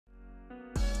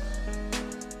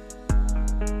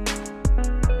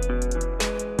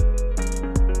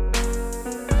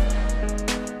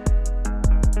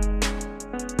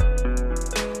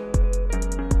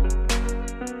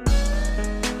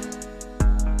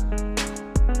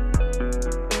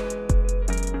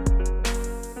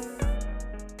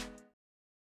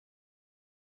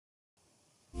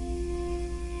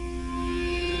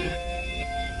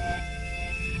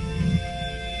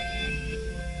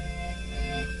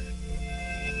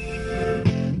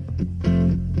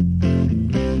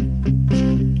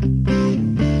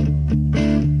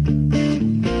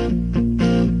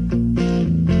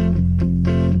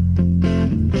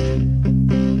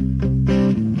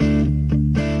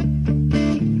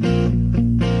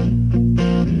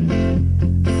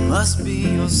Must be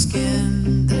your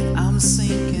skin that I'm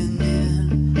sinking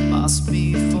in. Must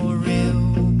be for real,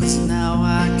 'cause now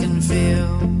I can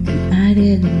feel. I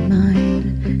didn't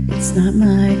mind, it's not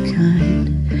my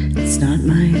kind. It's not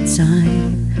my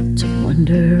time to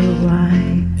wonder why.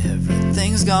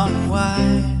 Everything's gone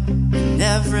white and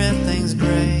everything's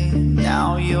gray.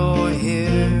 Now you're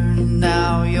here,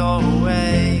 now you're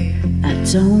away. I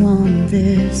don't want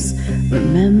this,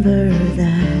 remember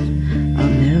that.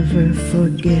 I'll never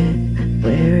forget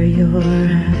where you're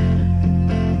at.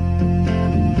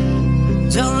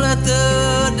 Don't let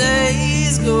the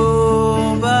days go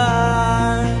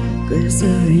by.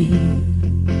 Glycerine,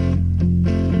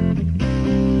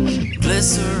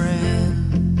 Glycerine.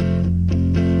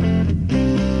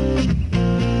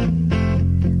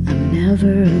 I'm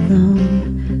never alone,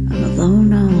 I'm alone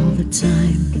all the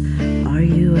time. Are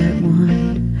you at one,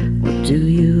 or do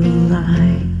you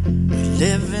lie? We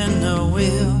live in a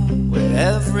wheel where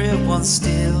everyone's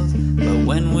steals, but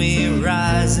when we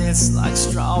rise it's like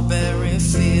strawberry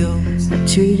fields. I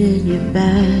treated you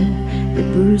bad, you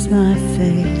bruised my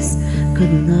face.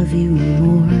 Couldn't love you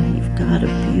more, you've got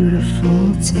a beautiful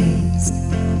taste.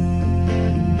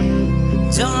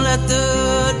 Don't let the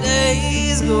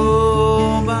days go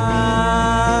by.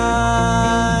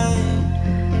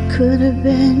 Could have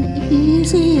been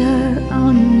easier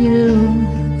on you.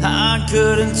 I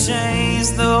couldn't change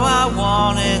though I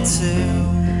wanted to.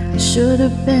 Should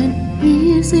have been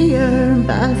easier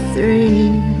by 3.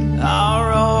 Our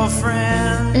old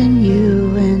friend And you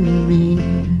and me.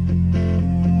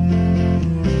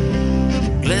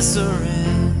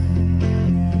 Glycerine,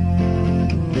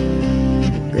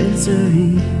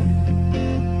 Glycerine,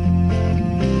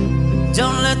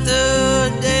 don't let the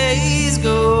days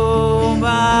go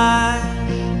by.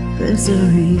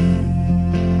 Glycerine,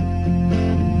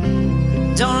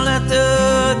 Don't let the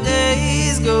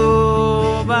days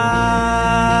go by.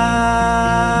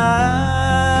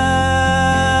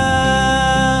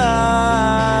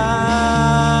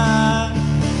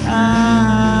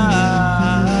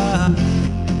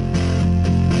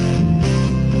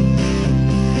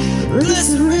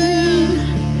 Glycerine,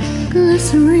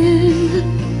 Glycerine.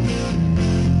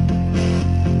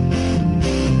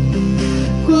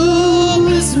 Oh,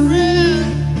 Glycerine,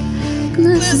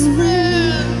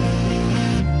 Glycerine.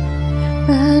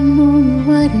 Bad moon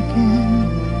white again,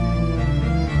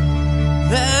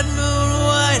 that moon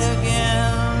white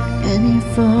again. and he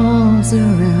falls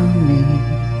around me.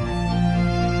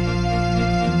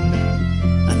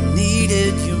 I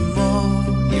needed you more,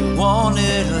 you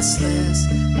wanted us less.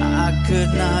 I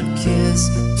could not kiss,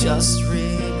 just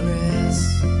regress.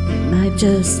 Might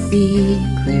just be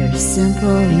clear,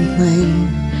 simple and plain,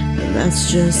 but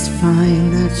that's just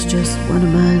fine, that's just one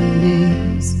of my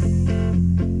names.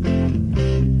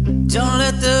 Don't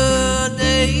let the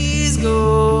days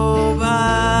go by.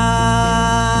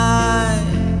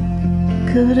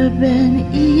 Could have been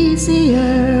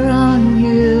easier on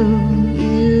you,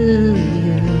 you.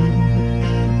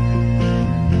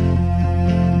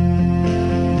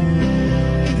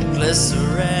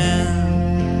 Glycerine,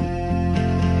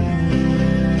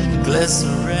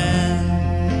 Glycerine,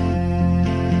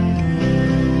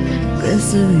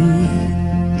 Glycerine,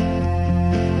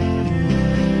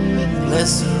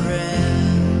 Glycerine.